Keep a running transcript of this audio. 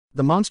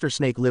The monster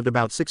snake lived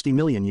about 60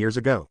 million years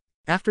ago.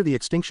 After the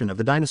extinction of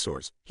the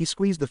dinosaurs, he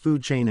squeezed the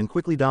food chain and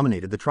quickly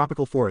dominated the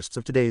tropical forests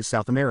of today's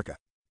South America.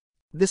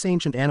 This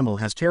ancient animal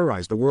has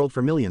terrorized the world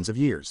for millions of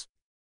years.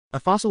 A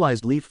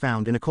fossilized leaf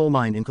found in a coal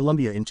mine in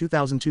Colombia in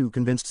 2002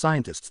 convinced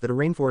scientists that a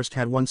rainforest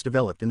had once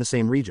developed in the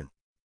same region.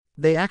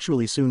 They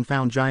actually soon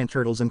found giant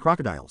turtles and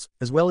crocodiles,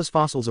 as well as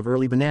fossils of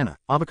early banana,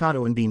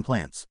 avocado and bean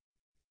plants.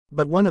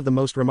 But one of the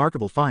most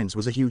remarkable finds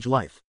was a huge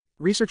life.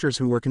 Researchers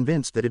who were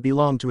convinced that it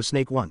belonged to a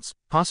snake once,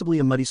 possibly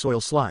a muddy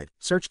soil slide,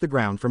 searched the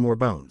ground for more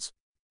bones.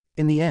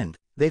 In the end,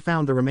 they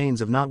found the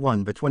remains of not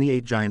one but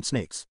 28 giant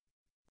snakes.